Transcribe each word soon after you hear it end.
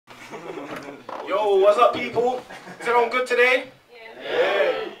Yo, what's up, people? Is everyone good today?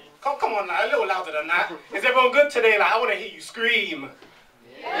 Yeah. Come on, like, a little louder than that. Is everyone good today? Like, I want to hear you scream.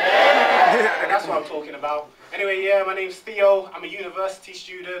 Yeah. That's what I'm talking about. Anyway, yeah, my name's Theo. I'm a university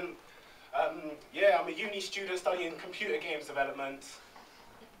student. Yeah, I'm a uni student studying computer games development.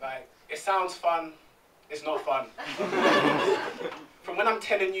 Like, it sounds fun. It's not fun. From when I'm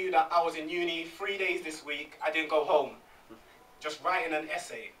telling you that I was in uni 3 days this week, I didn't go home. Just writing an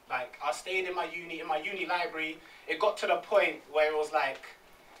essay. Like, I stayed in my uni library. It got to the point where it was like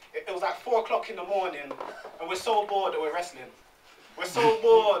 4 o'clock in the morning, and we're so bored that we're wrestling. We're so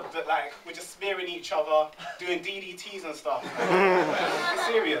bored that, like, we're just smearing each other, doing DDTs and stuff. It's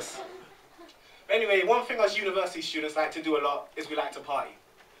serious. But anyway, one thing us university students like to do a lot is we like to party.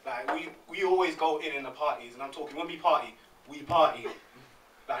 Like, we always go in the parties, and I'm talking, when we party, we party.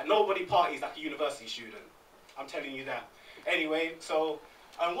 Like, nobody parties like a university student. I'm telling you that. Anyway, so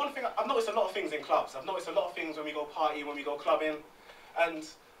one thing, I've noticed a lot of things in clubs. I've noticed a lot of things when we go party, when we go clubbing, and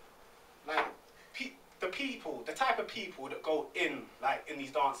like the type of people that go in these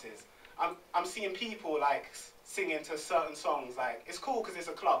dances. I'm seeing people like singing to certain songs. Like, it's cool because it's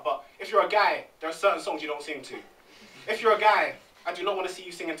a club, but if you're a guy, there are certain songs you don't sing to. If you're a guy, I do not want to see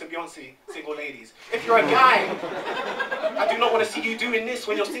you singing to Beyonce, Single Ladies. If you're a guy, I do not want to see you doing this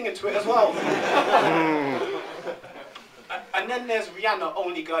when you're singing to it as well. And then there's Rihanna,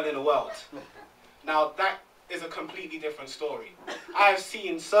 Only Girl in the World. Now that is a completely different story. I've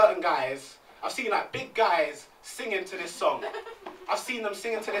seen certain guys, I've seen like big guys singing to this song. I've seen them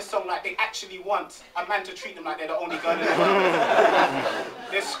singing to this song like they actually want a man to treat them like they're the only girl in the world.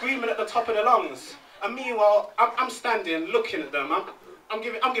 They're screaming at the top of their lungs. And meanwhile, I'm standing looking at them. I'm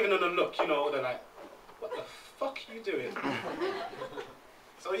giving them a look, you know, they're like, what the fuck are you doing?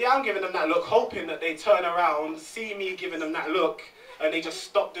 So yeah, I'm giving them that look, hoping that they turn around, see me giving them that look, and they just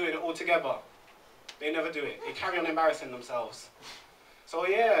stop doing it altogether. They never do it. They carry on embarrassing themselves. So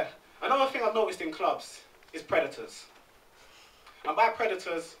yeah, another thing I've noticed in clubs is predators. And by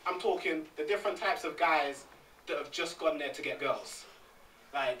predators, I'm talking the different types of guys that have just gone there to get girls.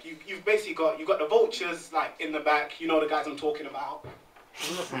 Like, you've basically got the vultures, like, in the back. You know the guys I'm talking about.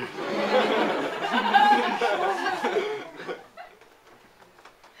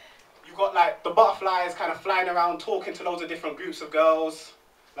 You've got, like, the butterflies kind of flying around, talking to loads of different groups of girls.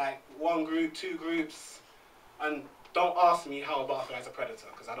 Like, 1 group, 2 groups. And don't ask me how a butterfly is a predator,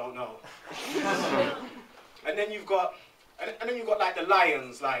 because I don't know. And then you've got, like, the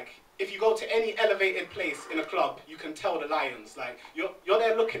lions. Like, if you go to any elevated place in a club, you can tell the lions. Like, you're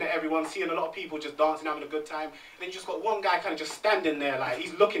there looking at everyone, seeing a lot of people just dancing, having a good time. And then you just got one guy kind of just standing there, like,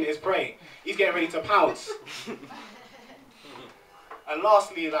 he's looking at his prey. He's getting ready to pounce. And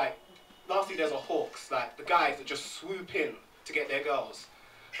lastly, there's a hawks, like, the guys that just swoop in to get their girls.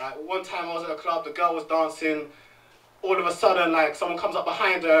 Like, one time I was at a club, the girl was dancing, all of a sudden, like, someone comes up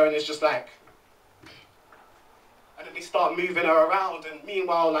behind her and it's just like, and then they start moving her around, and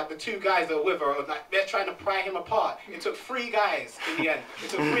meanwhile, like, the 2 guys that are with her, like, they're trying to pry him apart. It took 3 guys in the end. It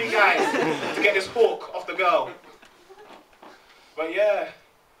took 3 guys to get this hawk off the girl. But yeah,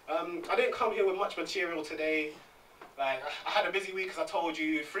 I didn't come here with much material today. Like, I had a busy week, as I told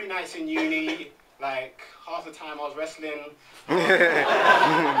you, 3 nights in uni, like, half the time I was wrestling.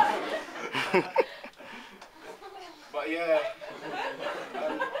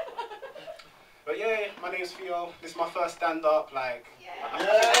 But yeah, my name's Theo. This is my first stand-up, like... Yeah.